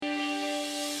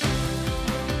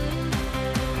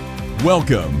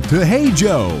Welcome to Hey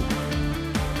Joe,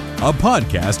 a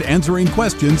podcast answering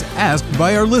questions asked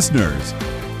by our listeners.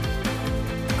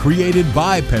 Created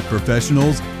by pet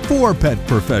professionals for pet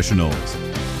professionals.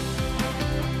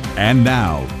 And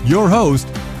now, your host,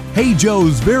 Hey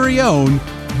Joe's very own,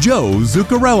 Joe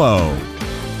Zuccarello.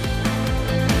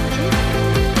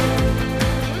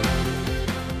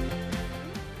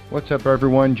 What's up,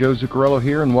 everyone? Joe Zuccarello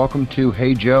here, and welcome to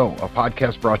Hey Joe, a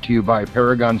podcast brought to you by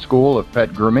Paragon School of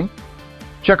Pet Grooming.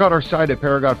 Check out our site at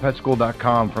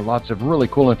paragonpetschool.com for lots of really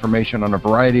cool information on a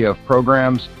variety of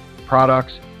programs,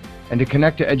 products, and to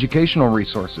connect to educational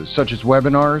resources such as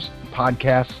webinars,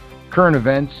 podcasts, current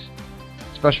events,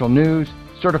 special news,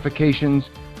 certifications,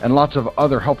 and lots of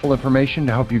other helpful information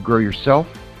to help you grow yourself,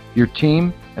 your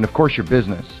team, and of course your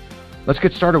business. Let's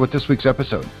get started with this week's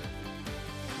episode.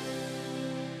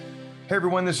 Hey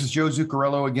everyone, this is Joe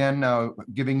Zuccarello again,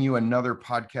 giving you another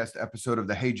podcast episode of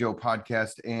the Hey Joe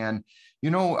podcast. And you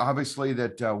know, obviously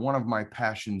that one of my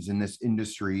passions in this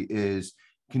industry is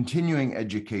continuing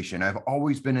education. I've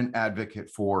always been an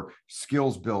advocate for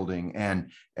skills building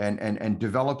and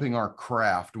developing our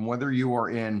craft. And whether you are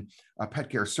in a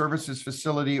pet care services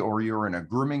facility, or you're in a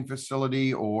grooming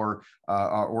facility, or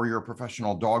you're a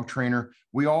professional dog trainer,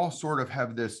 we all sort of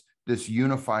have this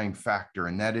unifying factor,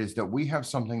 and that is that we have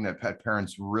something that pet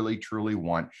parents really truly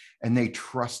want, and they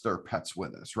trust their pets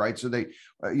with us, right? So they,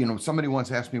 somebody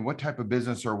once asked me, what type of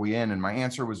business are we in? And my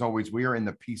answer was always, we are in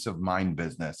the peace of mind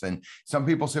business. And some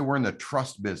people say we're in the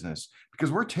trust business because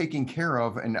we're taking care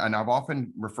of, and I've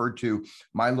often referred to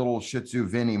my little Shih Tzu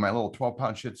Vinny, my little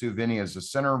 12-pound Shih Tzu Vinny, as the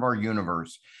center of our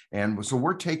universe. And so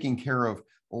we're taking care of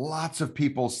lots of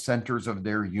people's centers of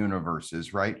their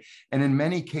universes, right? And in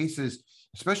many cases,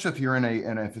 especially if you're in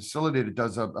a facility that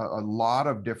does a lot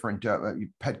of different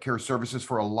pet care services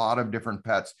for a lot of different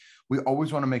pets, we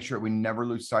always want to make sure we never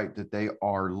lose sight that they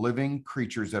are living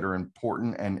creatures that are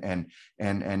important and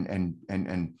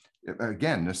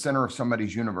again, the center of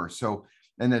somebody's universe. So,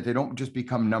 and that they don't just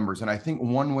become numbers. And I think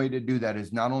one way to do that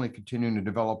is not only continuing to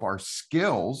develop our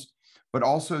skills, but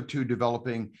also to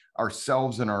developing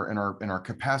ourselves and our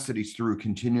capacities through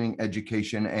continuing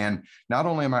education. And not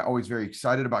only am I always very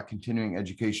excited about continuing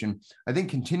education, I think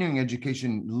continuing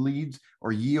education leads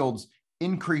or yields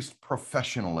increased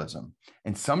professionalism.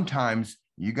 And sometimes,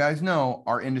 you guys know,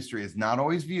 our industry is not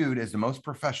always viewed as the most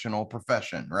professional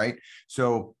profession, right?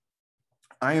 So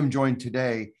I am joined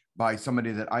today by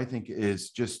somebody that I think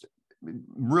is just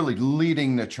really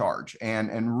leading the charge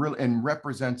and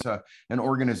represents an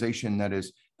organization that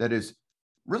is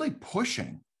really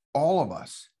pushing all of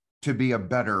us to be a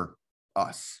better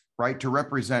us, right? To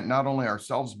represent not only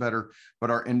ourselves better, but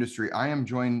our industry. I am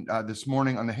joined this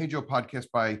morning on the Hey Joe podcast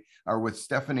with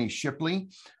Stephanie Shipley.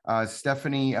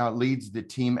 Stephanie leads the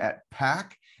team at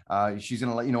PACC. She's going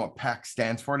to let you know what PACC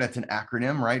stands for. That's an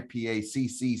acronym, right?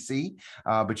 PACCC.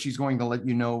 But she's going to let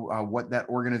you know what that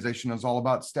organization is all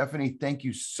about. Stephanie, thank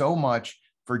you so much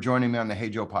for joining me on the Hey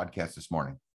Joe podcast this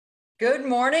morning. Good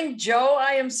morning, Joe.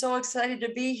 I am so excited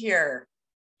to be here.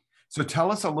 So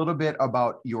tell us a little bit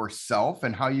about yourself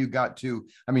and how you got to,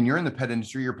 you're in the pet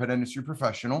industry, you're a pet industry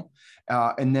professional,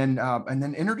 and then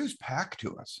introduce PACC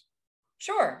to us.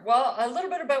 Sure. Well, a little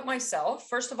bit about myself.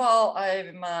 First of all,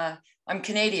 I'm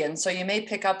Canadian, so you may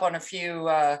pick up on a few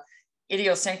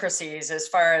idiosyncrasies as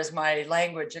far as my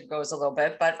language goes a little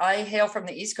bit, but I hail from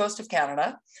the East Coast of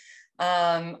Canada.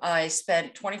 I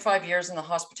spent 25 years in the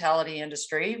hospitality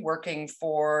industry working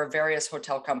for various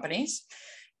hotel companies.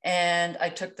 And I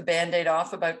took the Band-Aid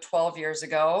off about 12 years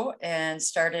ago and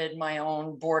started my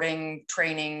own boarding,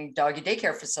 training, doggy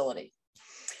daycare facility.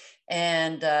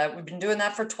 And we've been doing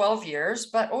that for 12 years,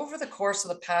 but over the course of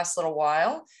the past little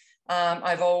while,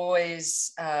 I've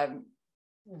always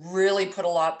really put a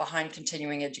lot behind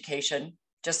continuing education,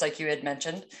 just like you had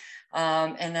mentioned.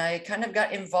 And I kind of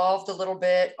got involved a little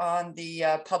bit on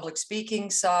the public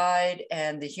speaking side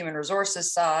and the human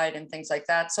resources side and things like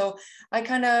that. So I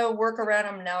kind of work around.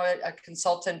 I'm now a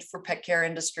consultant for pet care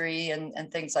industry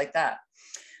and things like that.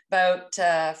 About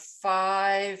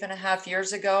 5.5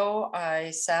 years ago,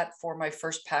 I sat for my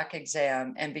first PACC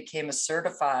exam and became a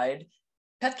certified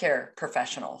pet care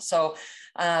professional. So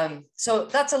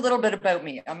that's a little bit about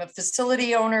me. I'm a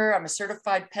facility owner. I'm a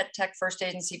certified pet tech first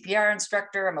aid and CPR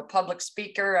instructor. I'm a public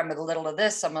speaker. I'm a little of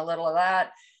this, I'm a little of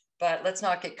that, but let's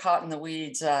not get caught in the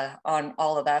weeds on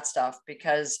all of that stuff,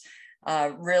 because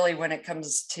really when it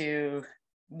comes to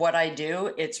what I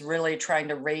do, it's really trying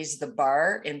to raise the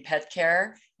bar in pet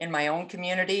care in my own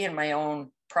community, in my own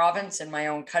province, in my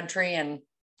own country, and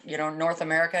North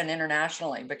America and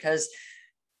internationally, because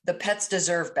the pets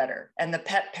deserve better and the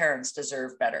pet parents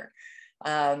deserve better.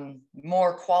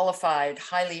 more qualified,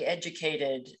 highly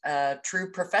educated,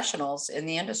 true professionals in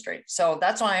the industry. So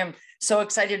that's why I'm so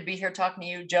excited to be here talking to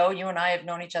you, Joe. You and I have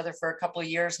known each other for a couple of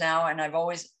years now, and I've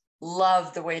always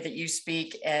loved the way that you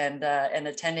speak and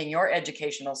attending your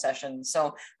educational sessions.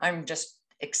 So I'm just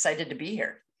excited to be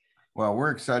here. Well,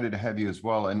 we're excited to have you as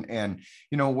well. And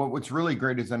you know, what's really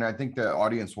great is, and I think the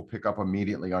audience will pick up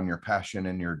immediately on your passion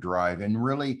and your drive. And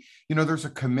really, you know, there's a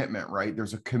commitment, right?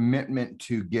 There's a commitment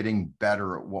to getting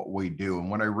better at what we do.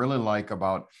 And what I really like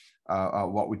about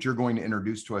what you're going to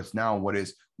introduce to us now, what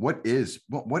is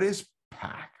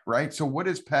PAC, right? So what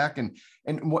is PAC,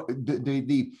 and what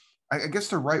I guess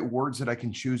the right words that I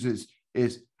can choose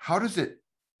is how does it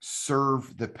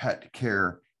serve the pet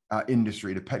care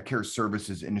industry, the pet care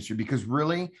services industry? Because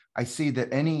really, I see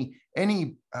that any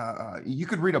you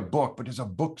could read a book, but does a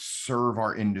book serve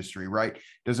our industry, right?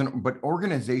 But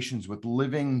organizations with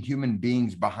living human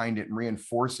beings behind it and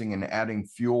reinforcing and adding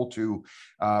fuel to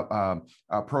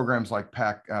programs like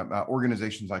PAC,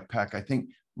 organizations like PAC, I think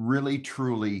really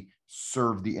truly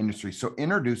serve the industry. So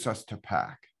introduce us to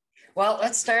PAC. Well,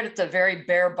 let's start at the very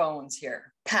bare bones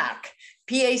here. PAC,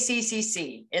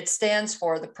 PACCC. It stands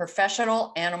for the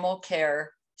Professional Animal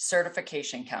Care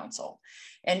Certification Council.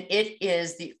 And it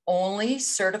is the only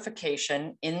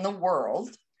certification in the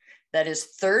world that is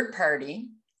third-party,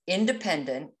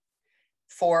 independent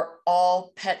for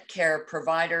all pet care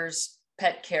providers,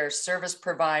 pet care service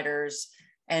providers,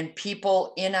 and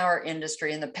people in our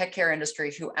industry, in the pet care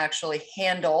industry, who actually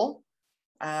handle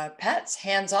pets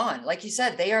hands-on. Like you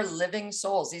said, they are living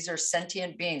souls. These are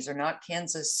sentient beings. They're not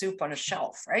cans of soup on a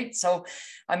shelf, right? So,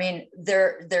 I mean,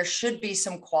 there should be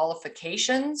some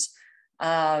qualifications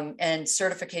and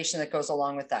certification that goes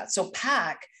along with that. So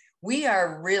PAC, we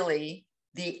are really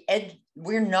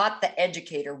we're not the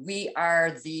educator. We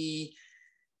are the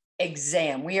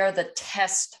exam. We are the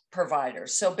test provider.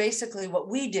 So basically what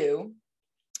we do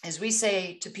is we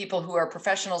say to people who are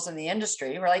professionals in the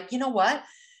industry, we're like, you know what?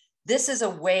 This is a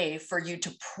way for you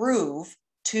to prove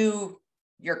to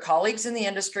your colleagues in the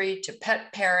industry, to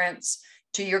pet parents,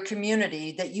 to your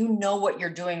community, that you know what you're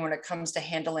doing when it comes to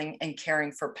handling and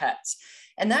caring for pets.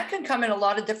 And that can come in a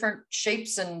lot of different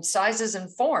shapes and sizes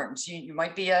and forms. You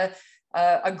might be a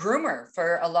groomer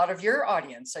for a lot of your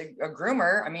audience. A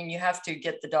groomer, I mean, you have to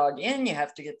get the dog in, you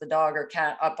have to get the dog or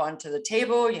cat up onto the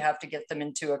table, you have to get them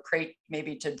into a crate,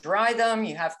 maybe to dry them.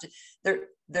 You have to,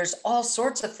 there's all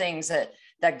sorts of things that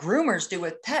groomers do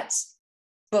with pets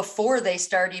before they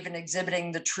start even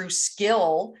exhibiting the true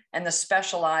skill and the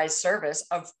specialized service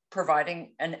of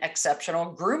providing an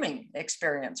exceptional grooming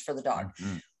experience for the dog,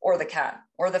 mm-hmm. or the cat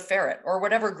or the ferret or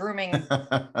whatever grooming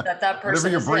that person whatever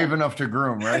you're brave enough to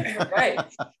groom, right? Right.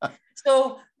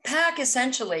 So PAC,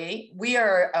 essentially,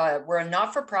 we're a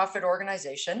not-for-profit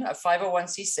organization, a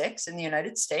 501c6 in the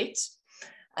United States.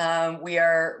 We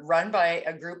are run by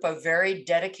a group of very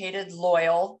dedicated,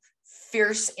 loyal,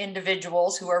 fierce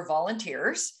individuals who are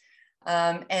volunteers.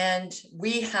 And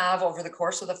we have, over the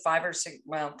course of the 5 or 6,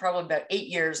 well, probably about 8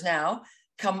 years now,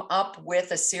 come up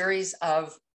with a series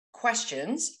of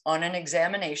questions on an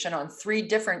examination, on 3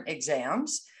 different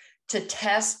exams, to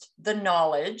test the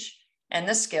knowledge and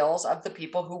the skills of the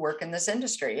people who work in this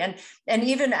industry. And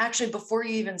even actually, before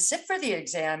you even sit for the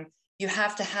exam, you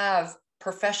have to have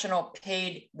professional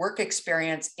paid work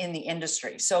experience in the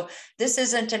industry. So this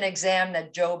isn't an exam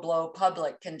that Joe Blow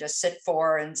public can just sit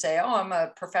for and say, oh, I'm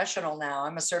a professional now,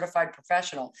 I'm a certified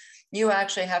professional. You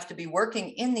actually have to be working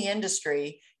in the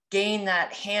industry, gain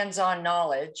that hands-on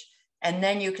knowledge, and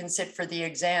then you can sit for the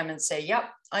exam and say, yep,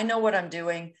 I know what I'm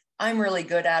doing, I'm really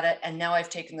good at it, and now I've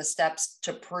taken the steps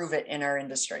to prove it in our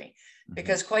industry.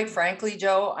 Because quite frankly,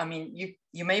 Joe, I mean,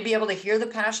 you may be able to hear the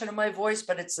passion in my voice,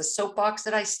 but it's the soapbox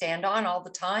that I stand on all the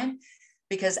time.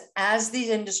 Because as the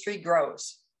industry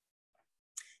grows,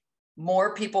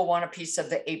 more people want a piece of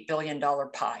the $8 billion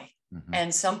pie. Mm-hmm.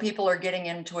 And some people are getting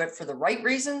into it for the right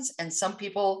reasons, and some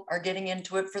people are getting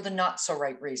into it for the not so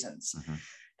right reasons. Mm-hmm.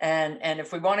 And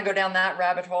if we want to go down that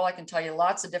rabbit hole, I can tell you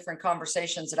lots of different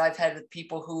conversations that I've had with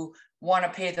people who want to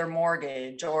pay their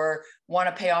mortgage, or want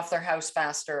to pay off their house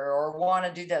faster, or want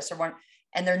to do this,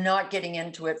 and they're not getting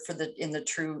into it in the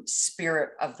true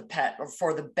spirit of the pet, or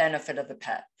for the benefit of the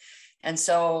pet. And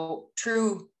so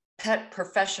true pet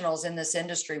professionals in this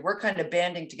industry, we're kind of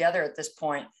banding together at this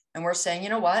point, and we're saying, you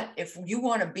know what, if you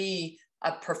want to be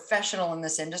a professional in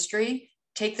this industry,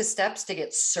 take the steps to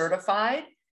get certified,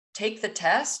 take the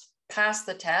test, pass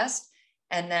the test.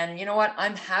 And then, you know what,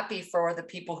 I'm happy for the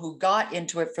people who got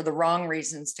into it for the wrong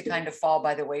reasons to kind of fall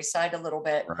by the wayside a little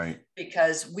bit, right?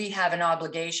 Because we have an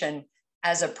obligation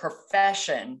as a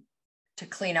profession to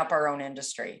clean up our own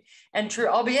industry. And true,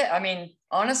 albeit, I mean,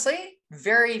 honestly,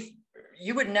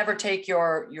 you would never take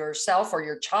yourself or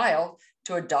your child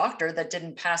to a doctor that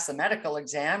didn't pass the medical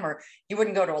exam, or you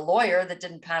wouldn't go to a lawyer that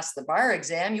didn't pass the bar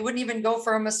exam. You wouldn't even go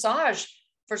for a massage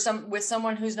with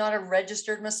someone who's not a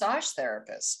registered massage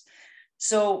therapist.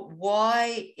 So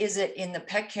why is it in the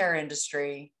pet care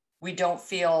industry, we don't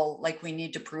feel like we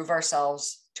need to prove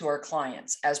ourselves to our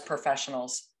clients as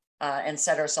professionals and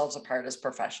set ourselves apart as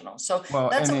professionals? So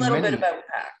that's a little bit about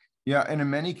PAC. Yeah. And in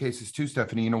many cases too,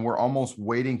 Stephanie, we're almost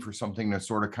waiting for something to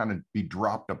sort of kind of be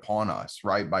dropped upon us,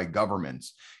 right, by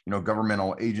governments,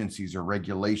 governmental agencies or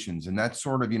regulations. And that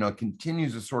sort of,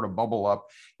 continues to sort of bubble up,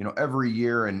 every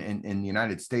year in the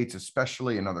United States,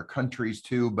 especially in other countries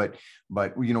too. But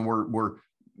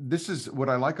this is what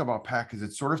I like about PAC is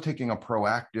it's sort of taking a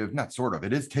proactive, not sort of,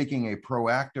 it is taking a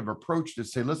proactive approach to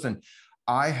say, listen,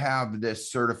 I have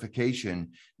this certification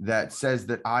that says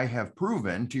that I have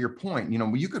proven, to your point,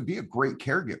 you could be a great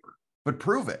caregiver, but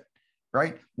prove it,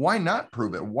 right? Why not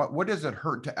prove it? What does it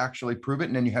hurt to actually prove it?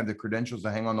 And then you have the credentials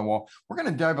to hang on the wall. We're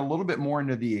going to dive a little bit more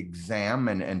into the exam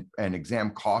and exam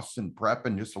costs and prep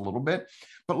in just a little bit.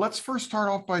 But let's first start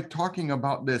off by talking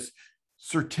about this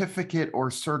certificate or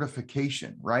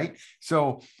certification, right?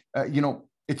 So,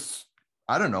 it's,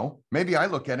 I don't know, maybe I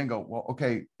look at it and go, well,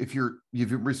 okay, if you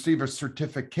receive a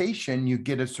certification, you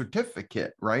get a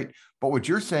certificate, right? But what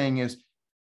you're saying is,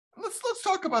 let's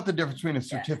talk about the difference between a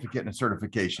certificate and a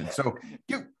certification. So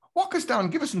walk us down,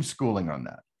 give us some schooling on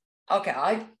that.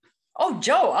 Okay.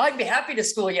 Joe, I'd be happy to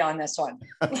school you on this one.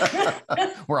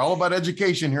 We're all about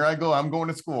education. Here I go. I'm going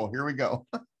to school. Here we go.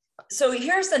 So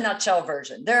here's the nutshell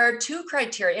version. There are two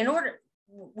criteria.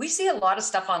 We see a lot of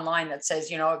stuff online that says,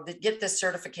 get this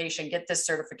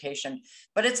certification,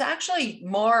 but it's actually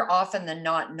more often than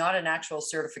not an actual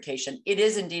certification. It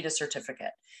is indeed a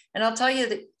certificate. And I'll tell you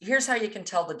that here's how you can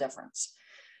tell the difference.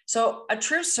 So a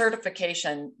true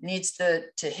certification needs to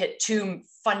hit two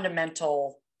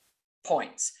fundamental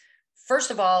points.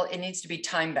 First of all, it needs to be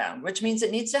time bound, which means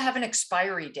it needs to have an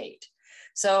expiry date.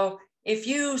 So if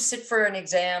you sit for an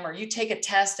exam or you take a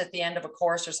test at the end of a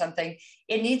course or something,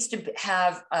 it needs to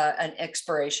have an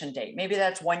expiration date. Maybe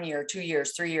that's 1 year, 2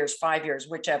 years, 3 years, 5 years,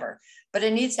 whichever, but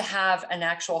it needs to have an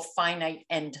actual finite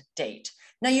end date.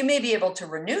 Now, you may be able to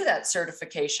renew that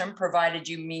certification provided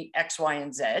you meet X, Y,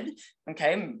 and Z,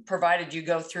 okay, provided you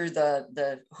go through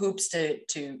the hoops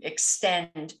to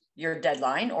extend your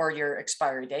deadline or your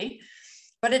expiry date,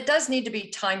 but it does need to be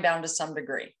time bound to some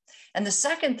degree. And the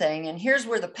second thing, and here's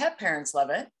where the pet parents love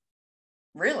it,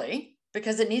 really,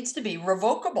 because it needs to be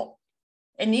revocable.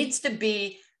 It needs to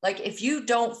be like, if you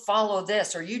don't follow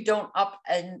this or you don't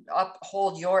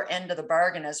uphold your end of the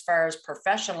bargain as far as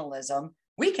professionalism,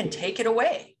 we can take it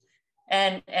away.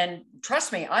 And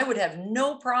trust me, I would have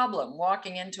no problem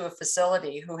walking into a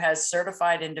facility who has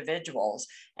certified individuals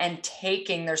and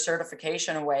taking their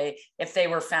certification away if they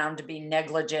were found to be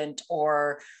negligent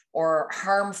or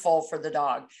harmful for the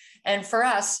dog. And for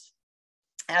us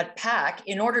at PAC,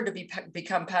 in order to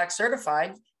become PAC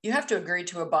certified, you have to agree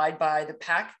to abide by the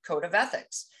PAC Code of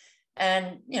Ethics.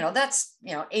 And, that's,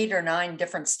 8 or 9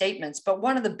 different statements. But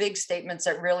one of the big statements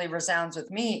that really resounds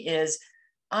with me is,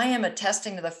 I am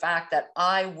attesting to the fact that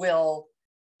I will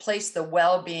place the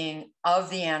well-being of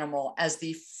the animal as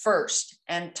the first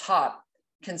and top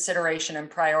consideration and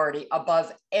priority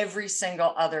above every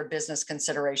single other business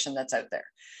consideration that's out there.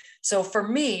 So for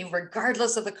me,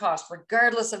 regardless of the cost,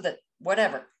 regardless of the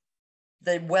whatever,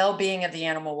 the well-being of the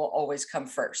animal will always come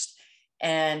first.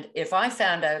 And if I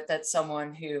found out that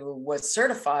someone who was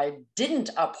certified didn't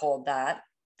uphold that,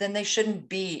 then they shouldn't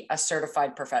be a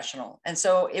certified professional. And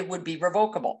so it would be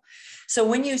revocable. So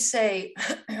when you say,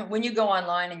 when you go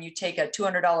online and you take a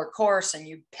 $200 course and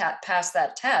you pass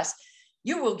that test,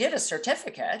 you will get a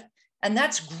certificate. And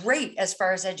that's great as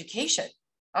far as education.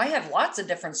 I have lots of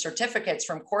different certificates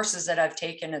from courses that I've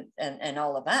taken and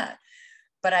all of that.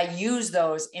 But I use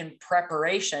those in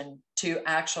preparation to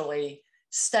actually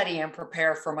study and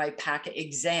prepare for my PAC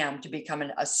exam to become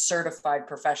a certified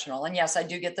professional. And yes, I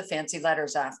do get the fancy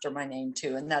letters after my name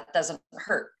too, and that doesn't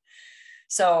hurt.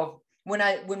 So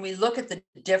when we look at the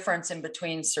difference in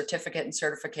between certificate and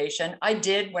certification,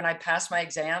 when I passed my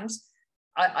exams,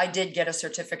 I did get a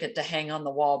certificate to hang on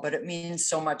the wall, but it means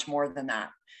so much more than that.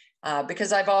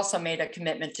 Because I've also made a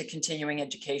commitment to continuing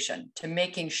education, to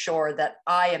making sure that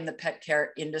I am the pet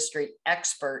care industry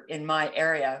expert in my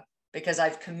area, because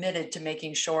I've committed to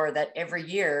making sure that every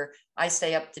year I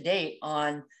stay up to date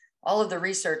on all of the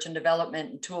research and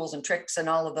development and tools and tricks and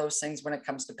all of those things when it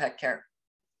comes to pet care.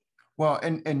 Well,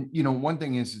 and one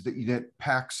thing is that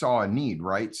PAC saw a need,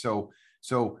 right? So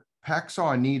PAC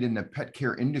saw a need in the pet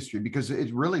care industry because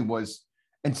it really was,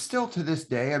 and still to this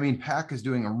day, I mean, PAC is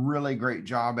doing a really great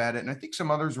job at it. And I think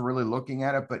some others are really looking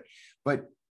at it, but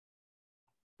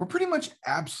we're pretty much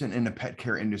absent in the pet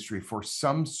care industry for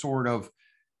some sort of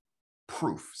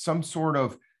proof, some sort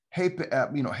of, hey,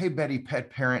 hey, Betty, pet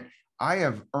parent, I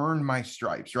have earned my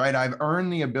stripes, right? I've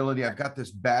earned the ability. I've got this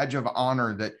badge of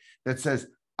honor that says,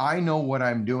 I know what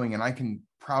I'm doing, and I can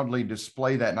proudly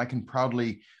display that. And I can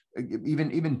proudly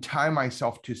even tie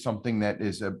myself to something that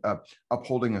is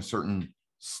upholding a certain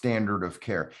standard of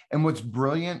care. And what's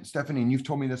brilliant, Stephanie, and you've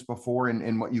told me this before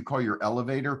in what you call your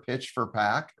elevator pitch for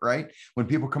PAC, right? When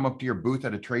people come up to your booth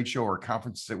at a trade show or a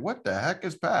conference and say, what the heck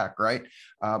is PAC, right?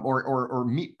 Or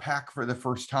meet PAC for the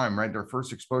first time, right? Their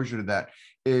first exposure to that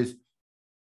is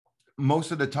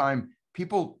most of the time,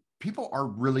 people are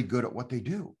really good at what they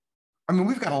do. I mean,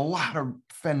 we've got a lot of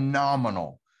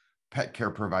phenomenal pet care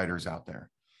providers out there.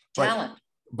 Talent.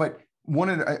 But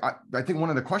I think one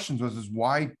of the questions was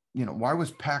why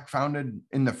was PAC founded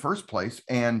in the first place?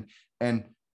 And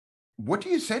what do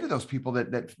you say to those people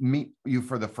that meet you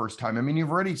for the first time? I mean,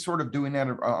 you've already sort of doing that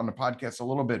on the podcast a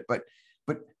little bit, but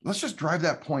let's just drive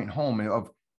that point home of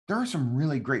there are some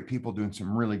really great people doing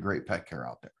some really great pet care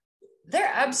out there.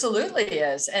 There absolutely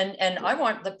is. And I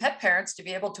want the pet parents to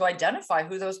be able to identify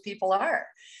who those people are.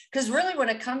 Because really, when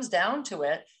it comes down to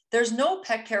it, there's no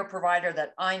pet care provider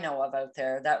that I know of out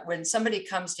there that when somebody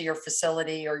comes to your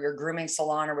facility or your grooming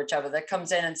salon or whichever that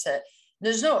comes in and said,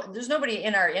 there's nobody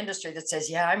in our industry that says,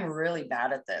 yeah, I'm really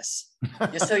bad at this.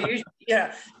 So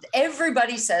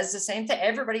everybody says the same thing.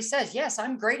 Everybody says, yes,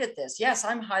 I'm great at this. Yes,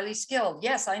 I'm highly skilled.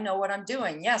 Yes, I know what I'm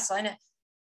doing. Yes, I know.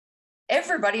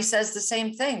 Everybody says the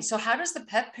same thing. So how does the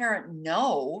pet parent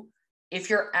know if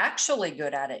you're actually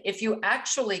good at it, if you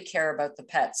actually care about the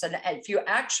pets, and if you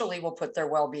actually will put their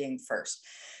well-being first?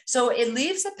 So it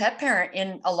leaves the pet parent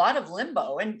in a lot of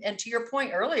limbo. And to your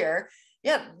point earlier,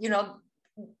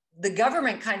 the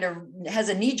government kind of has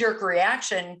a knee-jerk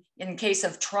reaction in case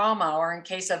of trauma or in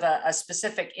case of a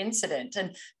specific incident.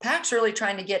 And PAC's really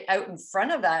trying to get out in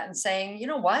front of that and saying, you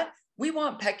know what? We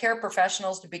want pet care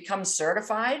professionals to become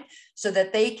certified so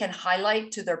that they can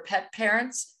highlight to their pet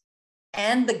parents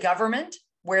and the government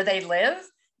where they live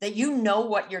that you know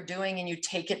what you're doing and you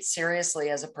take it seriously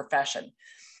as a profession.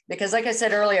 Because like I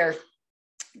said earlier,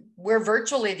 we're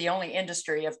virtually the only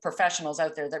industry of professionals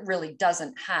out there that really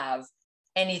doesn't have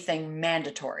anything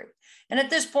mandatory. And at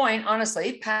this point,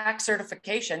 honestly, PAC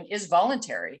certification is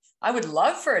voluntary. I would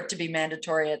love for it to be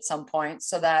mandatory at some point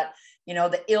so that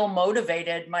the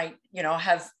ill-motivated might,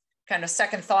 have kind of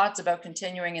second thoughts about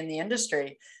continuing in the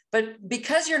industry. But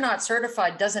because you're not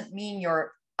certified doesn't mean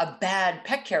you're a bad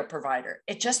pet care provider.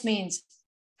 It just means,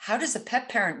 how does the pet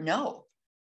parent know?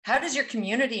 How does your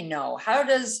community know? How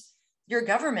does your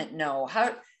government know?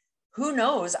 Who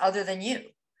knows other than you?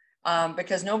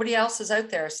 Because nobody else is out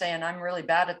there saying, I'm really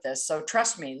bad at this. So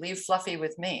trust me, leave Fluffy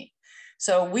with me.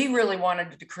 So we really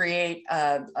wanted to create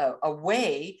a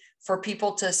way for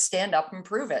people to stand up and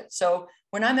prove it. So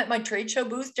when I'm at my trade show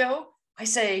booth, Joe, I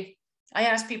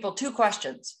ask people two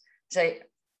questions. I say,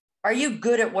 are you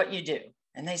good at what you do?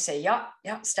 And they say, yeah,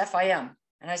 Steph, I am.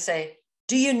 And I say,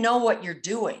 do you know what you're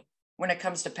doing when it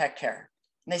comes to pet care?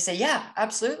 And they say, yeah,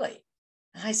 absolutely.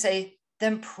 And I say,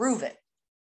 then prove it.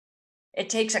 It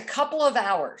takes a couple of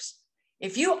hours.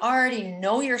 If you already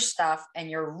know your stuff and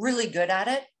you're really good at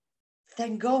it,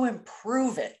 then go and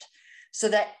prove it so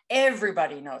that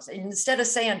everybody knows. And instead of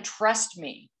saying, trust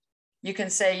me, you can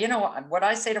say, you know what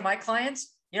I say to my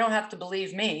clients, you don't have to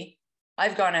believe me.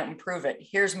 I've gone out and prove it.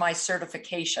 Here's my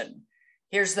certification.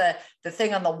 Here's the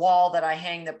thing on the wall that I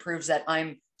hang that proves that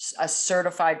I'm a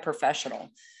certified professional.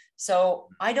 So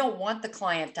I don't want the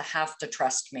client to have to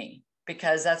trust me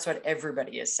because that's what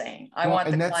everybody is saying. I want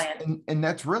the client. And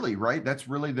that's really, right? That's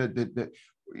really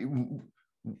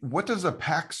what does a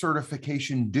PAC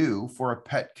certification do for a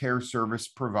pet care service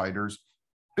provider's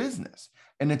business?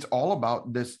 And it's all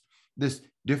about this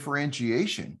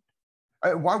differentiation.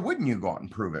 Why wouldn't you go out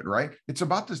and prove it, right? It's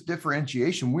about this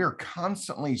differentiation. We are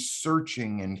constantly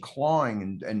searching and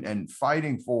clawing and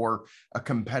fighting for a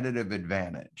competitive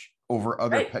advantage over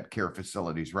other pet care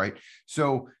facilities, right?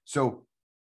 So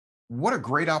what a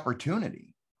great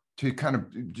opportunity to kind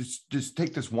of just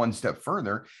take this one step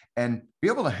further and be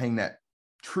able to hang that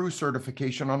true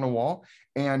certification on the wall.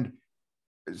 And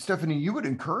Stephanie, you would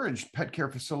encourage pet care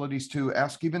facilities to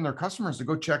ask even their customers to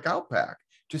go check out PAC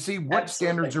to see what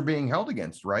standards are being held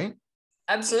against, right?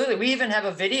 Absolutely. We even have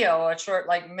a video, a short,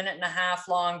 minute and a half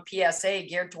long PSA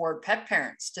geared toward pet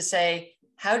parents to say,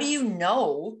 how do you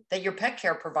know that your pet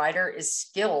care provider is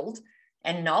skilled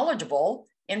and knowledgeable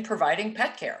in providing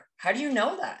pet care? How do you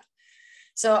know that?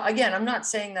 So again, I'm not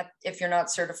saying that if you're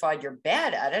not certified, you're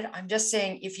bad at it. I'm just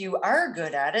saying if you are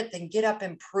good at it, then get up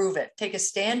and prove it. Take a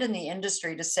stand in the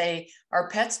industry to say our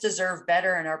pets deserve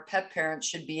better and our pet parents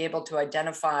should be able to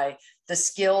identify the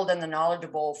skilled and the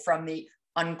knowledgeable from the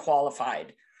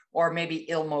unqualified or maybe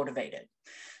ill-motivated.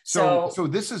 So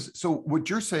what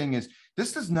you're saying is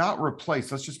this does not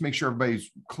replace, let's just make sure everybody's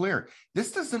clear.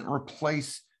 This doesn't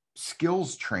replace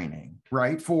skills training,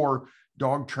 right? For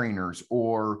dog trainers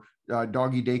or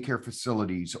doggy daycare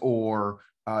facilities or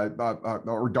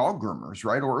dog groomers,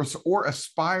 right? Or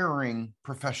aspiring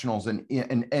professionals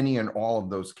in any and all of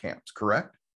those camps,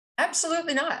 correct?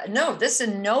 Absolutely not. No, this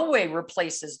in no way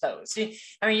replaces those.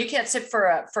 I mean, you can't sit for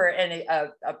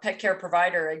a pet care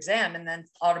provider exam and then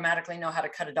automatically know how to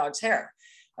cut a dog's hair.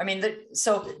 I mean,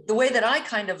 so the way that I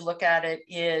kind of look at it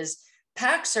is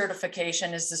PAC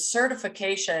certification is the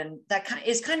certification that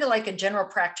is kind of like a general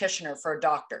practitioner for a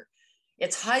doctor.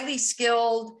 It's highly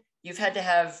skilled. You've had to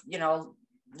have,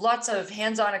 lots of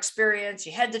hands-on experience.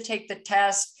 You had to take the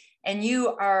test, and you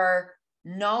are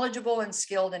knowledgeable and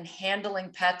skilled in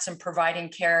handling pets and providing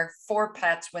care for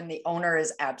pets when the owner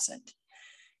is absent.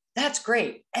 That's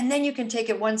great. And then you can take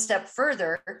it one step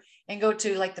further and go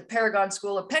to like the Paragon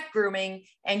School of Pet Grooming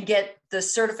and get the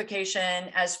certification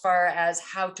as far as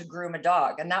how to groom a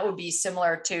dog. And that would be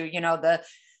similar to,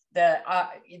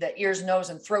 the ears, nose,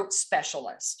 and throat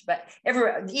specialist. But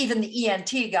even the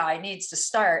ENT guy needs to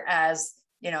start as,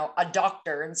 a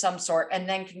doctor in some sort, and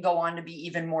then can go on to be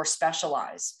even more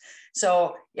specialized.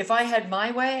 So if I had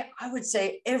my way, I would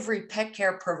say every pet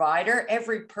care provider,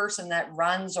 every person that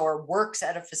runs or works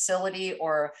at a facility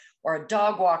or a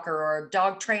dog walker or a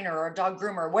dog trainer or a dog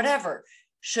groomer, whatever,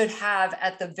 should have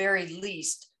at the very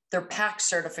least their PAC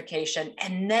certification.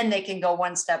 And then they can go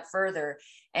one step further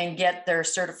and get their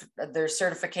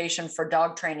certification for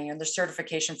dog training and their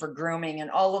certification for grooming and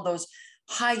all of those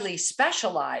highly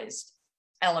specialized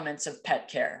elements of pet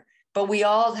care. But we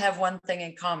all have one thing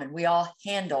in common. We all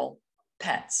handle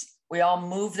pets. We all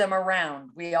move them around.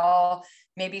 We all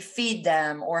maybe feed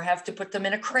them or have to put them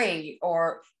in a crate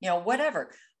or,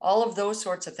 whatever, all of those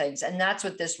sorts of things. And that's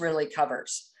what this really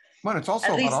covers. Well, it's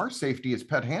also about our safety as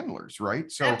pet handlers,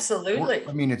 right? So absolutely.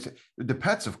 It's the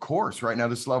pets, of course, right now,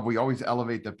 this love, we always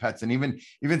elevate the pets. And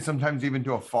even sometimes even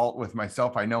to a fault with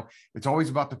myself, I know it's always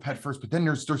about the pet first, but then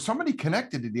there's somebody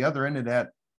connected to the other end of that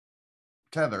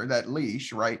tether, that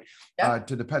leash, right? Yep.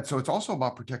 To the pet. So it's also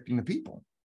about protecting the people.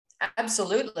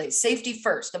 Absolutely. Safety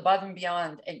first, above and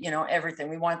beyond, everything.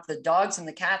 We want the dogs and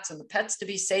the cats and the pets to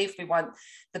be safe. We want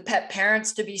the pet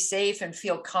parents to be safe and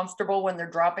feel comfortable when they're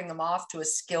dropping them off to a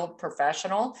skilled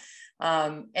professional.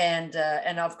 And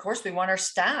of course, we want our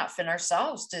staff and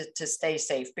ourselves to stay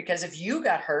safe, because if you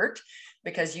got hurt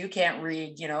because you can't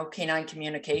read, canine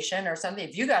communication or something,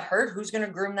 if you got hurt, who's going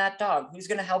to groom that dog? Who's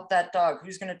going to help that dog?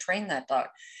 Who's going to train that dog?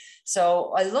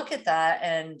 So I look at that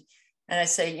and I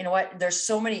say, you know what, there's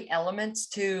so many elements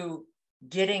to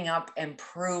getting up and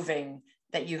proving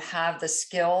that you have the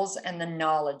skills and the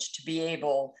knowledge to be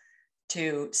able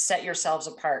to set yourselves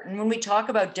apart. And when we talk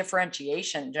about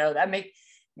differentiation, Joe, that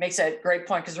makes a great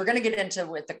point, because we're going to get into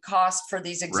with the cost for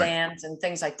these exams and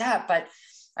things like that. But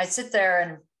I sit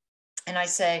there and I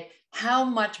say, how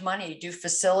much money do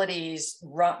facilities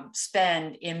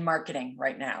spend in marketing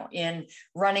right now, in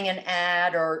running an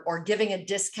ad or giving a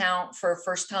discount for a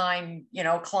first time,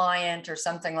 client or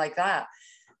something like that?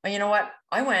 Well, you know what?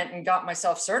 I went and got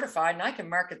myself certified, and I can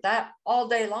market that all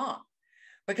day long,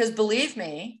 because believe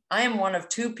me, I am one of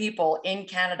 2 people in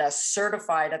Canada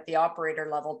certified at the operator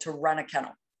level to run a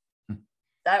kennel.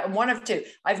 That one of 2.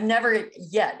 I've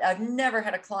never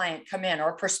had a client come in,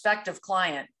 or a prospective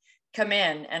client come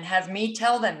in and have me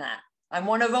tell them that. I'm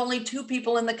one of only 2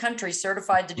 people in the country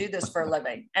certified to do this for a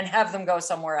living and have them go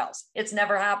somewhere else. It's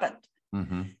never happened.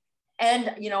 Mm-hmm.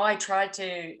 And, I've tried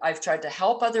to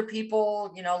help other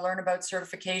people, learn about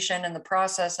certification and the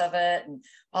process of it and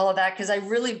all of that, because I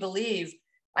really believe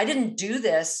I didn't do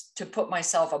this to put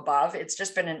myself above. It's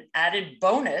just been an added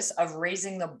bonus of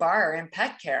raising the bar in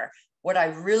pet care. What I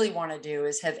really want to do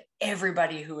is have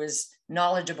everybody who is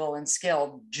knowledgeable and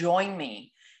skilled join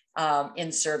me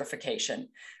in certification.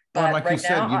 But well, like right you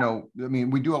said,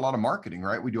 we do a lot of marketing,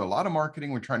 right? We do a lot of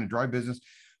marketing. We're trying to drive business.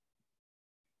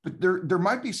 But there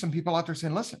might be some people out there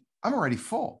saying, listen, I'm already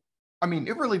full.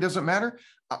 It really doesn't matter.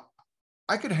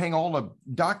 I could hang all the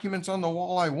documents on the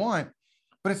wall I want,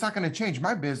 but it's not going to change.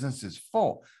 My business is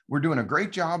full. We're doing a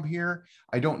great job here.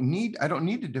 I don't need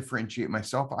to differentiate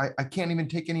myself. I can't even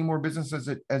take any more business as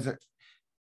it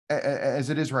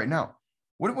is right now.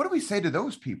 What do we say to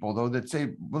those people though, that say,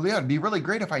 well, yeah, it'd be really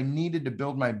great if I needed to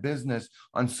build my business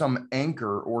on some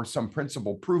anchor or some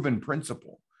proven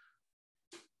principle?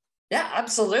 Yeah,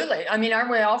 absolutely. I mean, aren't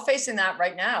we all facing that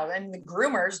right now? And the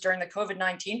groomers during the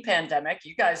COVID-19 pandemic,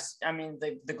 you guys, I mean,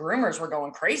 the groomers were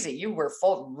going crazy. You were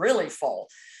full, really full.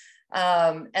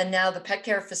 And now the pet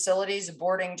care facilities,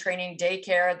 boarding, training,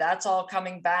 daycare, that's all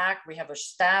coming back. We have a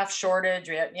staff shortage.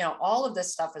 We have, all of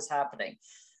this stuff is happening.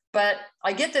 But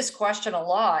I get this question a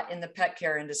lot in the pet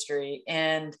care industry,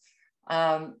 and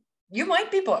you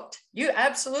might be booked. You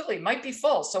absolutely might be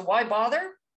full. So why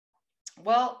bother?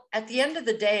 Well, at the end of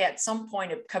the day, at some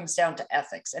point, it comes down to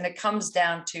ethics, and it comes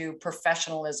down to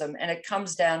professionalism, and it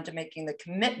comes down to making the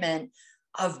commitment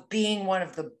of being one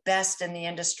of the best in the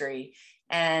industry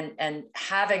and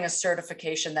having a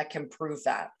certification that can prove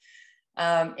that.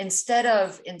 Instead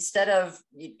of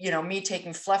me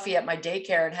taking Fluffy at my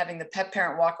daycare and having the pet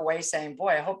parent walk away saying, boy,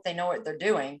 I hope they know what they're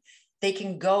doing, they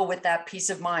can go with that peace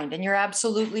of mind. And you're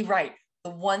absolutely right.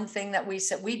 The one thing that we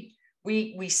said,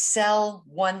 we sell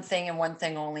one thing and one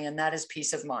thing only, and that is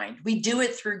peace of mind. We do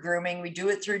it through grooming, we do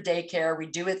it through daycare, we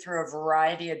do it through a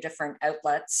variety of different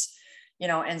outlets,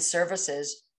 and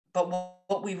services. But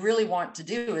what we really want to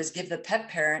do is give the pet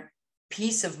parent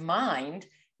peace of mind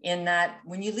in that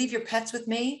when you leave your pets with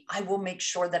me, I will make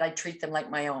sure that I treat them like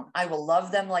my own. I will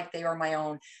love them like they are my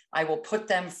own. I will put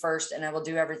them first, and I will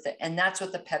do everything. And that's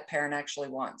what the pet parent actually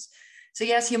wants. So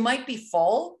yes, you might be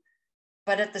full,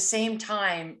 but at the same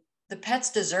time, the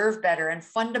pets deserve better. And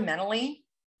fundamentally,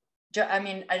 I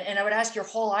mean, and I would ask your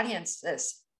whole audience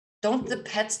this, don't the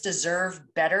pets deserve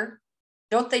better?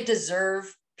 Don't they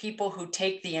deserve people who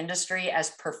take the industry as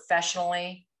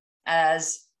professionally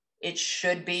as it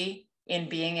should be in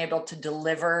being able to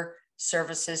deliver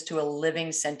services to a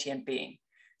living sentient being?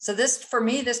 So this, for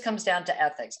me, this comes down to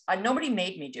ethics. Nobody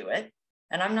made me do it,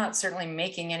 and I'm not certainly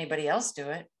making anybody else do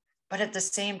it. But at the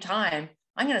same time,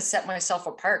 I'm going to set myself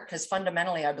apart because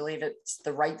fundamentally, I believe it's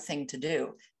the right thing to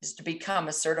do, is to become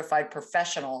a certified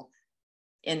professional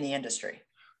in the industry.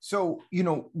 So,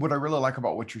 what I really like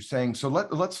about what you're saying, so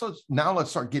let's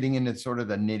start getting into sort of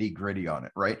the nitty gritty on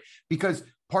it, right? Because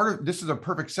this is a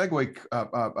perfect segue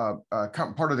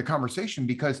part of the conversation,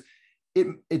 because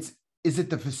is it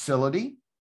the facility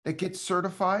that gets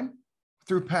certified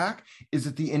through PAC? Is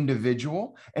it the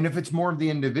individual? And if it's more of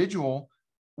the individual,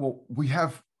 well, we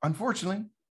have, unfortunately,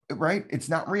 right? It's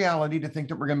not reality to think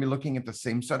that we're going to be looking at the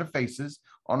same set of faces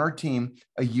on our team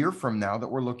a year from now that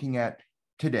we're looking at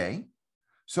today.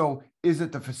 So is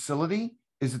it the facility?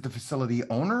 Is it the facility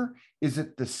owner? Is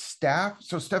it the staff?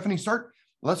 So Stephanie,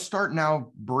 let's start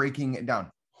now breaking it down.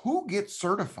 Who gets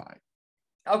certified?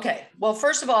 Okay. Well,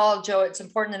 first of all, Joe, it's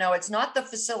important to know it's not the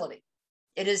facility.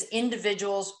 It is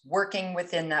individuals working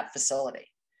within that facility.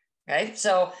 Okay.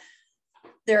 So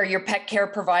there are your pet care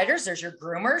providers, there's your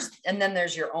groomers, and then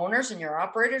there's your owners and your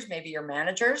operators, maybe your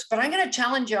managers. But I'm going to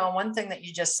challenge you on one thing that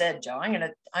you just said, Joe. I'm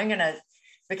going to,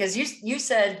 because you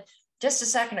said just a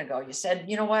second ago, you said,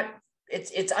 you know what,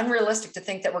 it's unrealistic to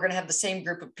think that we're going to have the same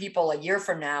group of people a year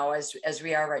from now as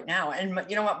we are right now. And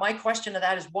you know what, my question to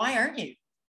that is, why aren't you?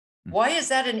 Why is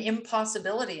that an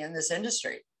impossibility in this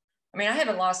industry? I mean, I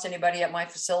haven't lost anybody at my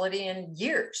facility in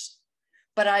years.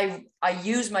 But I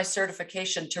use my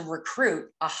certification to recruit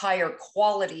a higher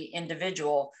quality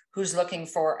individual who's looking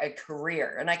for a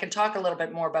career. And I can talk a little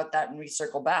bit more about that when we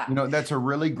circle back. That's a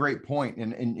really great point.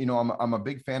 And I'm a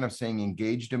big fan of saying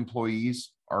engaged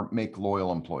employees make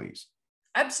loyal employees.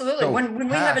 Absolutely. So when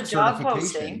we have a job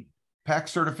posting. PAC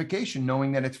certification,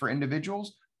 knowing that it's for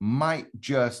individuals, might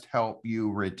just help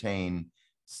you retain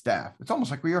staff. It's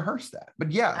almost like we rehearsed that, but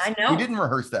yes, we didn't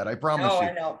rehearse that. I promise you.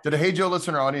 I know. To the Hey Joe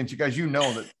listener audience, you guys,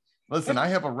 that. Listen, I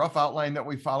have a rough outline that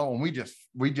we follow, and we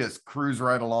just cruise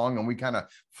right along, and we kind of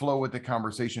flow with the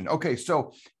conversation. Okay,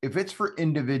 so if it's for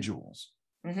individuals,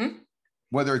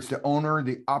 whether it's the owner,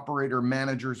 the operator,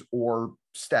 managers, or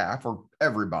staff, or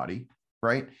everybody,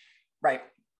 right? Right.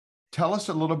 Tell us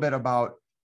a little bit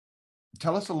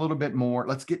more.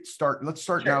 Let's start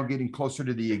sure. Now getting closer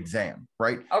to the exam,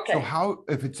 right? Okay. So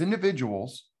if it's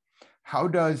individuals, how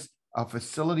does a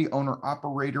facility owner,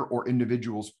 operator, or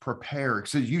individuals prepare?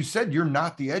 So you said you're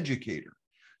not the educator.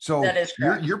 So that is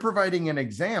correct. You're providing an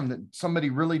exam that somebody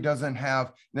really doesn't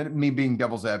have, me being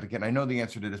devil's advocate, I know the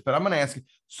answer to this, but I'm going to ask,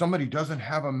 somebody doesn't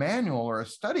have a manual or a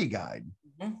study guide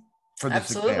for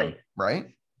this exam,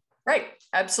 right? Right.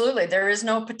 Absolutely. There is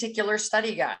no particular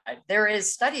study guide. There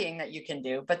is studying that you can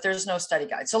do, but there's no study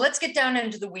guide. So let's get down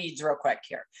into the weeds real quick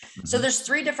here. So there's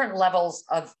 3 different levels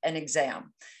of an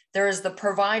exam. There is the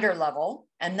provider level,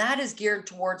 and that is geared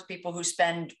towards people who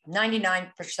spend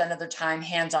 99% of their time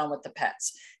hands-on with the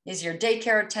pets. These are your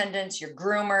daycare attendants, your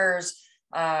groomers,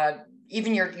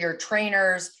 even your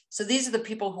trainers. So these are the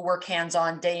people who work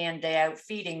hands-on day in, day out,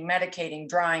 feeding, medicating,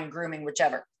 drying, grooming,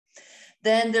 whichever.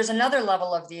 Then there's another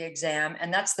level of the exam,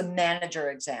 and that's the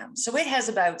manager exam. So it has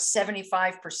about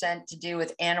 75% to do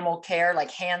with animal care,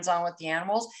 like hands-on with the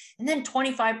animals, and then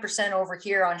 25% over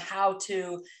here on how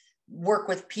to work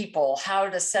with people, how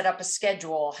to set up a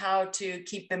schedule, how to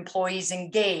keep employees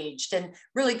engaged, and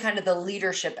really kind of the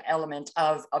leadership element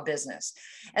of a business.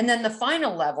 And then the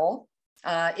final level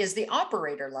is the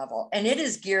operator level, and it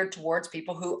is geared towards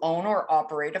people who own or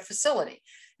operate a facility.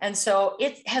 And so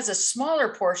it has a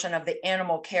smaller portion of the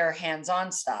animal care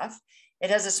hands-on stuff.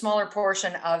 It has a smaller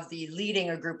portion of the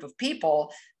leading a group of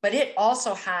people, but it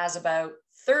also has about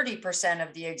 30%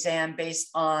 of the exam based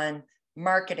on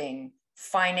marketing,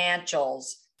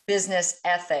 financials, business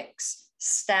ethics,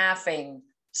 staffing,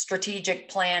 strategic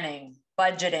planning,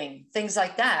 budgeting, things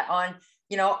like that on,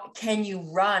 can you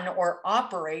run or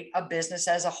operate a business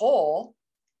as a whole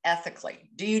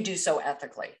ethically? Do you do so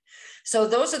ethically? So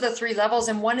those are the three levels,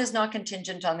 and one is not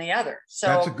contingent on the other.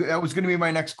 So that was going to be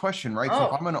my next question, right? So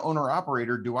if I'm an owner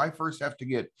operator, do I first have to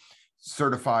get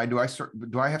certified? Do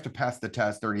I have to pass the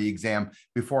test or the exam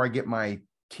before I get my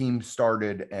team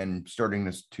started and starting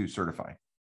this to certify?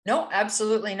 No,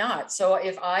 absolutely not. So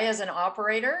if I, as an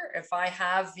operator, if I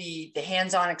have the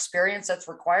hands-on experience that's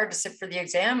required to sit for the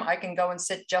exam, I can go and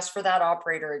sit just for that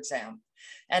operator exam.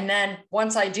 And then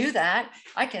once I do that,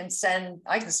 I can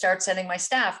start sending my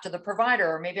staff to the provider,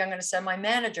 or maybe I'm going to send my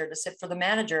manager to sit for the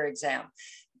manager exam.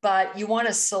 But you want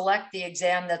to select the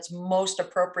exam that's most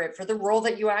appropriate for the role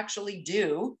that you actually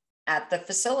do at the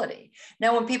facility.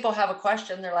 Now, when people have a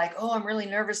question, they're like, oh, I'm really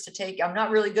nervous to take, I'm not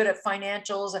really good at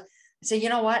financials. I say, you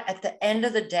know what, at the end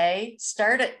of the day,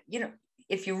 start at,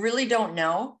 if you really don't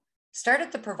know, start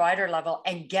at the provider level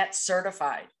and get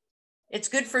certified. It's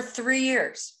good for 3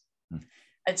 years.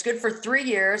 It's good for 3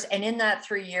 years. And in that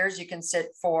 3 years, you can sit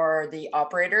for the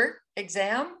operator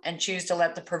exam and choose to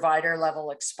let the provider level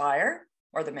expire,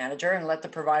 or the manager and let the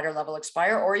provider level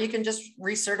expire, or you can just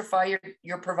recertify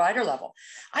your provider level.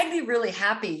 I'd be really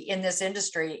happy in this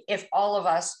industry if all of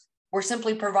us were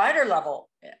simply provider level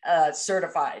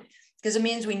certified, because it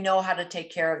means we know how to take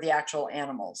care of the actual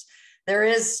animals. There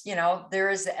is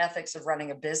the ethics of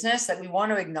running a business that we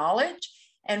want to acknowledge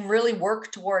and really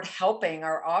work toward helping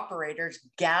our operators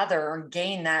gather and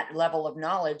gain that level of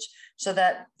knowledge so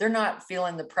that they're not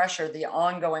feeling the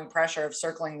ongoing pressure of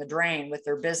circling the drain with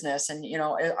their business. And,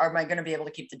 am I going to be able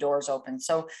to keep the doors open?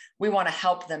 So we want to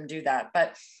help them do that.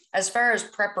 But as far as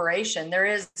preparation,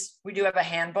 we do have a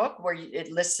handbook where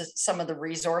it lists some of the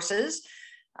resources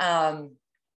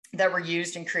that were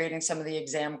used in creating some of the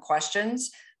exam questions.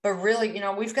 But really,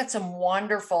 we've got some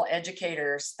wonderful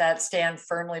educators that stand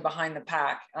firmly behind the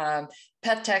pack.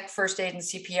 Pet Tech, First Aid and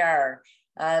CPR,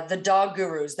 the Dog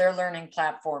Gurus, their learning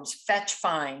platforms, Fetch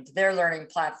Find, their learning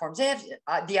platforms. They have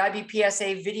the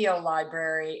IBPSA video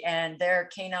library and their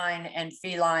canine and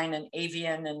feline and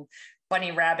avian and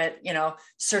bunny rabbit,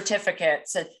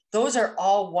 certificates. And those are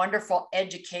all wonderful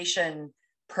education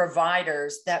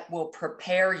providers that will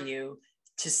prepare you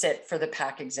to sit for the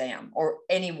PAC exam or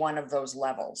any one of those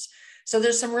levels. So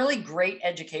there's some really great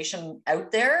education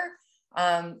out there.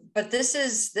 But this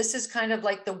is kind of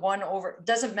like it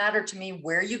doesn't matter to me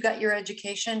where you got your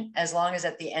education, as long as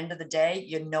at the end of the day,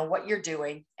 you know what you're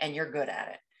doing and you're good at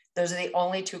it. Those are the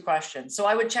only two questions. So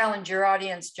I would challenge your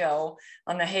audience, Joe,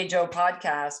 on the Hey Joe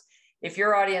podcast. If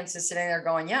your audience is sitting there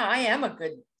going, yeah, I am a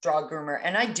good dog groomer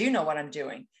and I do know what I'm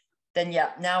doing, then yeah,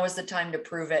 now is the time to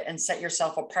prove it and set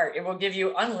yourself apart. It will give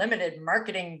you unlimited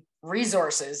marketing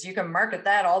resources. You can market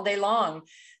that all day long,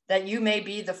 that you may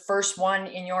be the first one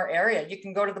in your area. You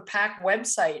can go to the PAC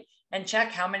website and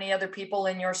check how many other people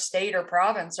in your state or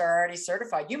province are already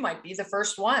certified. You might be the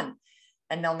first one,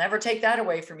 and they'll never take that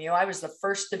away from you. I was the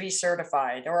first to be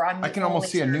certified, or I can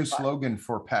almost see a new slogan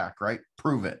for PAC, right?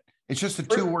 Prove it. It's just a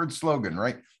 2-word slogan,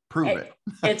 right? Prove it.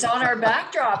 It's on our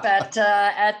backdrop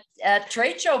at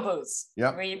trade show booths.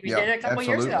 Yeah, we did it a couple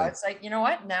years ago. It's like, you know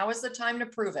what? Now is the time to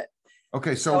prove it.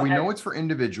 Okay, so we know it's for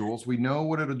individuals. We know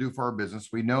what it'll do for our business.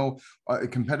 We know a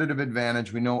competitive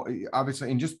advantage. We know, obviously,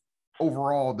 and just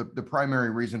overall, the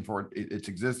primary reason for its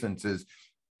existence is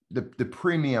the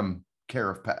premium care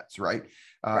of pets, right?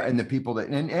 Right. And the people that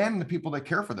and the people that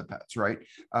care for the pets, right?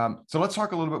 So let's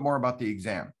talk a little bit more about the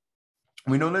exam.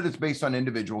 We know that it's based on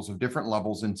individuals of different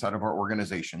levels inside of our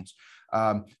organizations.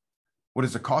 What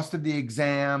is the cost of the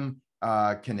exam?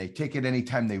 Can they take it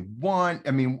anytime they want?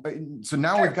 I mean, so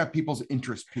now we've got people's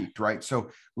interest peaked, right? So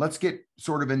let's get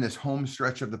sort of in this home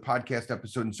stretch of the podcast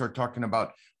episode and start talking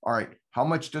about, all right, how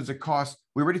much does it cost?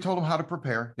 We already told them how to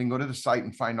prepare. They can go to the site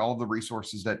and find all of the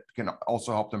resources that can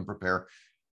also help them prepare.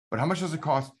 But how much does it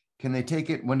cost? Can they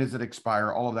take it? When does it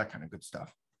expire? All of that kind of good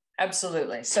stuff.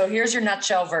 Absolutely. So here's your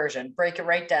nutshell version. Break it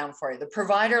right down for you. The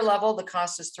provider level, the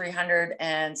cost is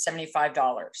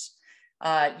 $375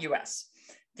 US.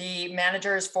 The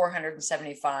manager is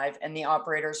 $475 and the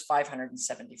operator is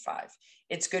 $575.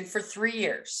 It's good for 3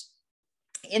 years.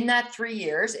 In that 3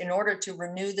 years, in order to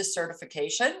renew the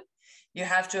certification, you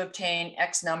have to obtain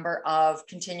X number of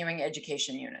continuing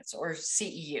education units or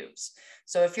CEUs.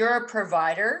 So if you're a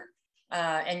provider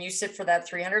and you sit for that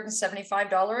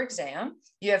 $375 exam,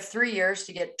 you have 3 years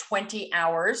to get 20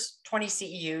 hours, 20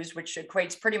 CEUs, which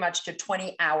equates pretty much to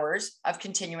 20 hours of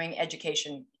continuing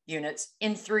education units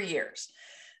in 3 years.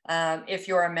 If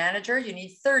you're a manager, you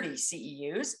need 30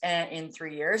 CEUs in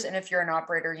 3 years. And if you're an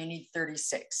operator, you need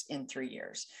 36 in 3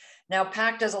 years. Now,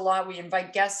 PAC does a lot. We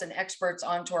invite guests and experts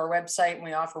onto our website, and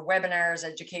we offer webinars,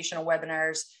 educational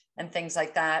webinars, and things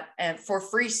like that. And for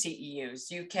free CEUs,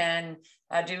 you can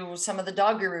do some of the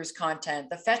Dog Gurus content,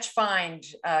 the Fetch Find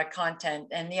content,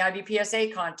 and the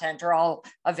IBPSA content are all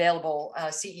available,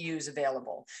 CEUs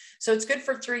available. So it's good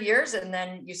for 3 years, and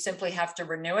then you simply have to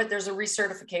renew it. There's a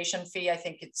recertification fee. I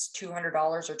think it's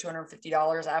 $200 or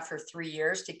 $250 after 3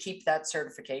 years to keep that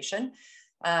certification.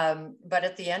 But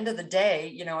at the end of the day,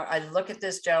 you know, I look at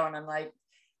this, Joe, and I'm like,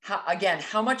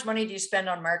 how much money do you spend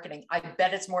on marketing? I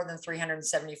bet it's more than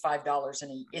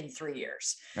 $375 in 3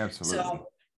 years. Absolutely. So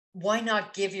why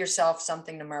not give yourself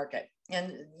something to market?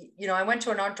 And, you know, I went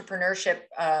to an entrepreneurship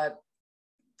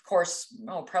course,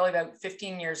 probably about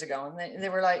 15 years ago. And they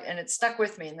were like, and it stuck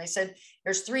with me. And they said,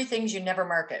 there's 3 things you never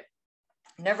market.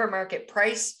 Never market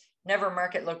price, never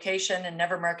market location, and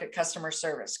never market customer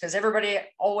service. Because everybody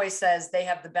always says they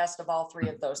have the best of all 3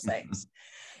 of those things.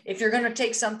 If you're going to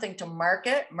take something to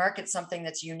market something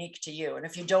that's unique to you. And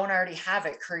if you don't already have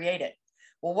it, create it.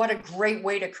 Well, what a great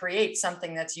way to create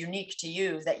something that's unique to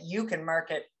you that you can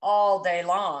market all day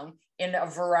long in a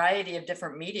variety of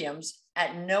different mediums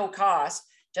at no cost,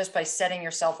 just by setting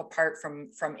yourself apart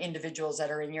from individuals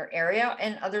that are in your area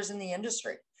and others in the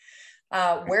industry.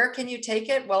 Where can you take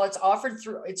it? Well,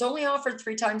 it's only offered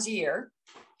 3 times a year.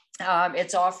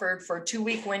 It's offered for a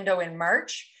 2-week window in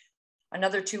March,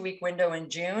 another 2-week window in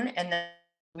June, and then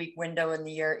a week window in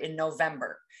the year in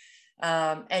November.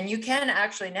 And you can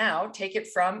actually now take it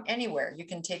from anywhere. You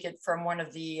can take it from one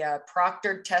of the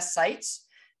proctored test sites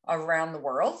around the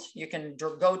world. You can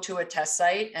go to a test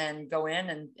site and go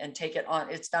in and take it on.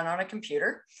 It's done on a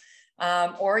computer.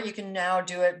 Or you can now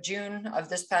do it. June of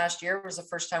this past year was the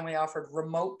first time we offered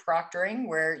remote proctoring,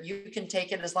 where you can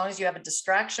take it as long as you have a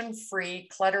distraction-free,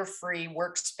 clutter-free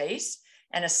workspace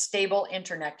and a stable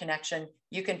internet connection.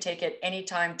 You can take it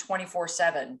anytime,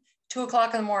 24/7, 2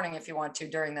 o'clock in the morning if you want to,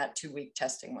 during that 2-week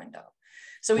testing window.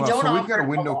 So we've got a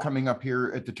window coming up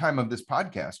here at the time of this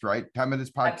podcast, right? Time of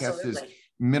this podcast Absolutely. is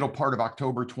middle part of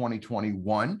October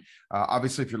 2021.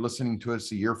 Obviously, if you're listening to us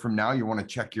a year from now, you want to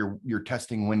check your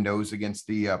testing windows against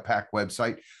the PAC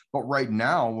website. But right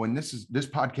now, when this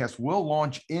podcast will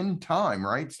launch in time,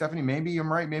 right, Stephanie? Maybe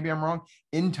I'm right, maybe I'm wrong.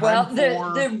 In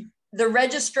time the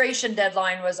registration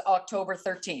deadline was October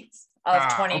 13th of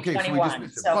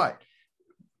 2021. Okay,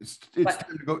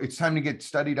 it's time to get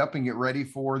studied up and get ready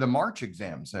for the March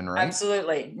exams then, right?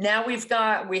 Absolutely. Now we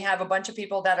have a bunch of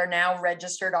people that are now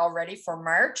registered already for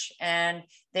March, and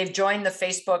they've joined the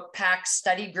Facebook PAC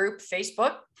study group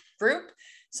Facebook group,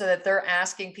 so that they're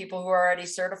asking people who are already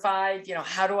certified, you know,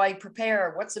 how do I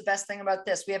prepare? What's the best thing about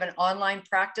this? We have an online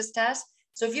practice test.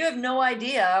 So if you have no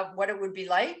idea what it would be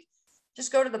like,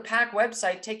 just go to the PAC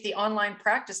website, take the online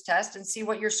practice test, and see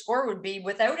what your score would be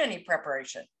without any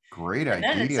preparation. Great idea. And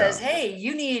then it says, hey,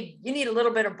 you need a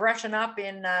little bit of brushing up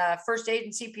in first aid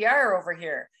and CPR over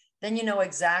here. Then you know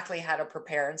exactly how to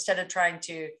prepare, instead of trying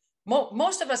to,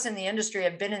 most of us in the industry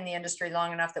have been in the industry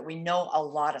long enough that we know a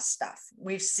lot of stuff.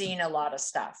 We've seen a lot of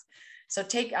stuff. So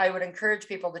I would encourage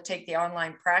people to take the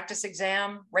online practice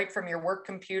exam right from your work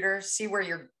computer, see where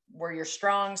you're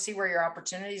strong, see where your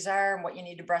opportunities are and what you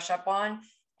need to brush up on,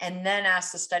 and then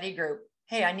ask the study group,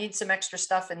 hey, I need some extra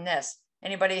stuff in this.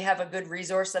 Anybody have a good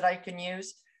resource that I can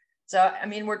use? So, I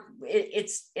mean,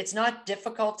 it's not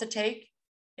difficult to take.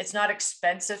 It's not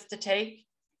expensive to take.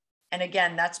 And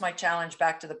again, that's my challenge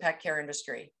back to the pet care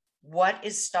industry. What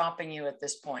is stopping you at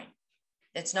this point?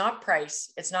 It's not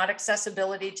price. It's not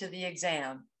accessibility to the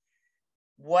exam.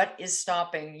 What is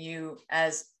stopping you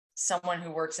as someone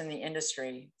who works in the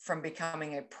industry from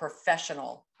becoming a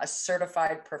professional, a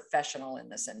certified professional in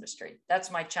this industry. That's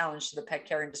my challenge to the pet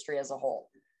care industry as a whole.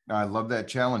 I love that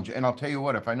challenge. And I'll tell you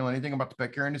what, if I know anything about the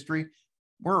pet care industry,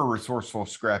 we're a resourceful,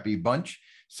 scrappy bunch.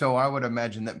 So I would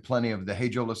imagine that plenty of the Hey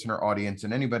Joe listener audience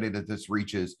and anybody that this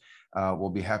reaches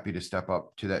will be happy to step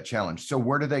up to that challenge. So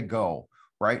where do they go,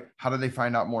 right? How do they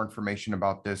find out more information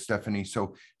about this, Stephanie?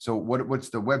 So what's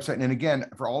the website? And again,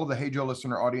 for all of the Hey Joe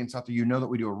listener audience out there, you know that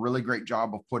we do a really great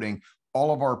job of putting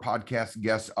all of our podcast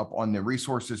guests up on the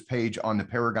resources page on the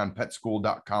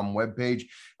ParagonPetSchool.com webpage.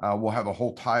 We'll have a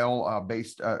whole tile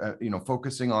based,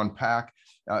 focusing on PAC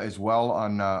as well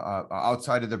on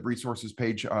outside of the resources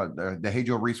page, the Hey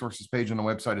Joe resources page on the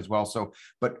website as well. So,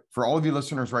 but for all of you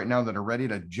listeners right now that are ready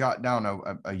to jot down a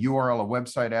URL, a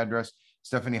website address,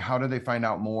 Stephanie, how do they find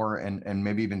out more and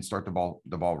maybe even start the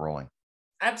ball rolling?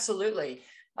 Absolutely.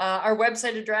 Our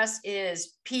website address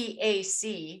is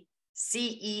PACCERT.org,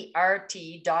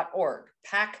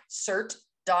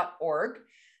 PACCERT.org.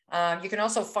 You can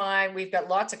also find, we've got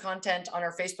lots of content on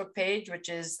our Facebook page, which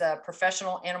is the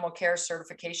Professional Animal Care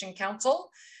Certification Council.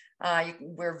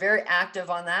 We're very active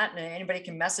on that, and anybody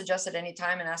can message us at any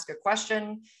time and ask a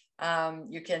question.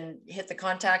 You can hit the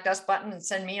contact us button and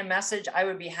send me a message. I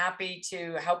would be happy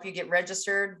to help you get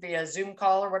registered via Zoom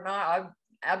call or whatnot.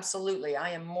 Absolutely. I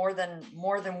am more than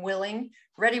willing,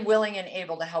 ready, willing, and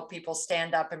able to help people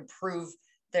stand up and prove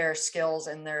their skills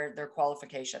and their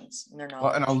qualifications and their knowledge.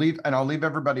 Well, and I'll leave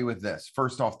everybody with this.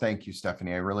 First off, thank you,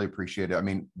 Stephanie. I really appreciate it. I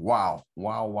mean, wow.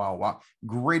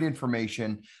 Great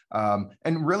information.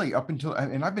 And really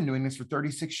and I've been doing this for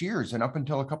 36 years, and up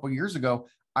until a couple of years ago,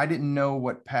 I didn't know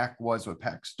what PAC was, what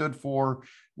PAC stood for,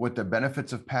 what the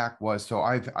benefits of PAC was. So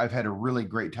I've had a really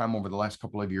great time over the last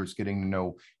couple of years getting to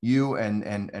know you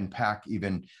and PAC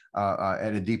even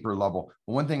at a deeper level.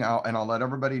 One thing I'll let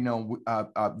everybody know,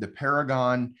 the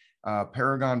Paragon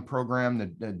program,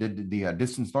 the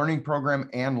distance learning program,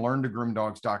 and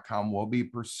LearnToGroomDogs.com will be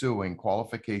pursuing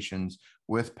qualifications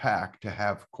with PAC to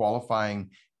have qualifying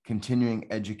continuing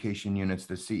education units,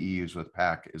 the CEUs with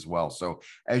PAC as well. So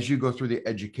as you go through the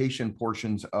education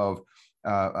portions of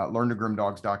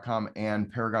LearnToGroomDogs.com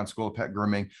and Paragon School of Pet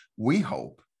Grooming, we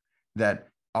hope that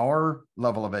our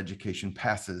level of education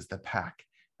passes the PAC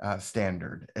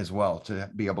standard as well to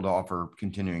be able to offer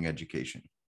continuing education.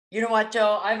 You know what,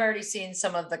 Joe? I've already seen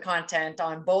some of the content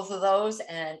on both of those,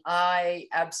 and I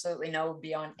absolutely know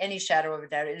beyond any shadow of a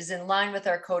doubt, it is in line with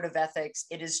our code of ethics.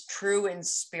 It is true in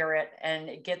spirit, and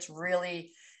it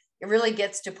really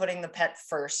gets to putting the pet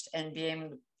first and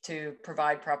being to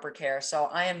provide proper care. So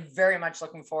I am very much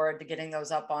looking forward to getting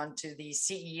those up onto the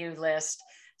CEU list,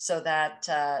 so that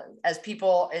as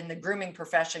people in the grooming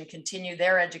profession continue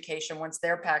their education, once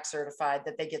they're PAC certified,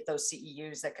 that they get those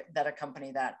CEUs that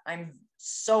accompany that. I'm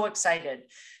so excited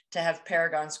to have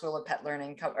Paragon School of Pet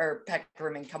Learning or Pet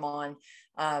Grooming come on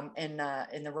in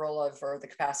the role of, or the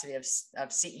capacity of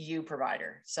CEU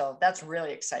provider. So that's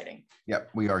really exciting. Yep,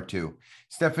 we are too.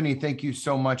 Stephanie, thank you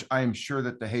so much. I am sure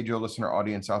that the Hey Joe listener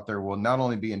audience out there will not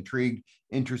only be intrigued,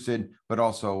 interested, but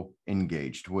also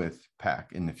engaged with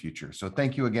PAC in the future. So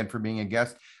thank you again for being a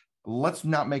guest. Let's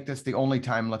not make this the only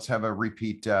time. Let's have a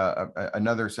repeat,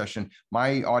 another session.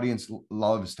 My audience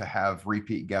loves to have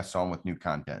repeat guests on with new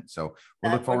content. So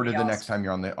we'll look forward to the next time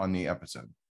you're on the episode.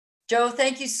 Joe,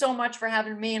 thank you so much for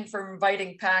having me and for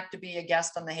inviting PAC to be a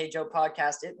guest on the Hey Joe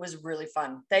podcast. It was really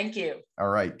fun. Thank you. All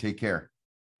right. Take care.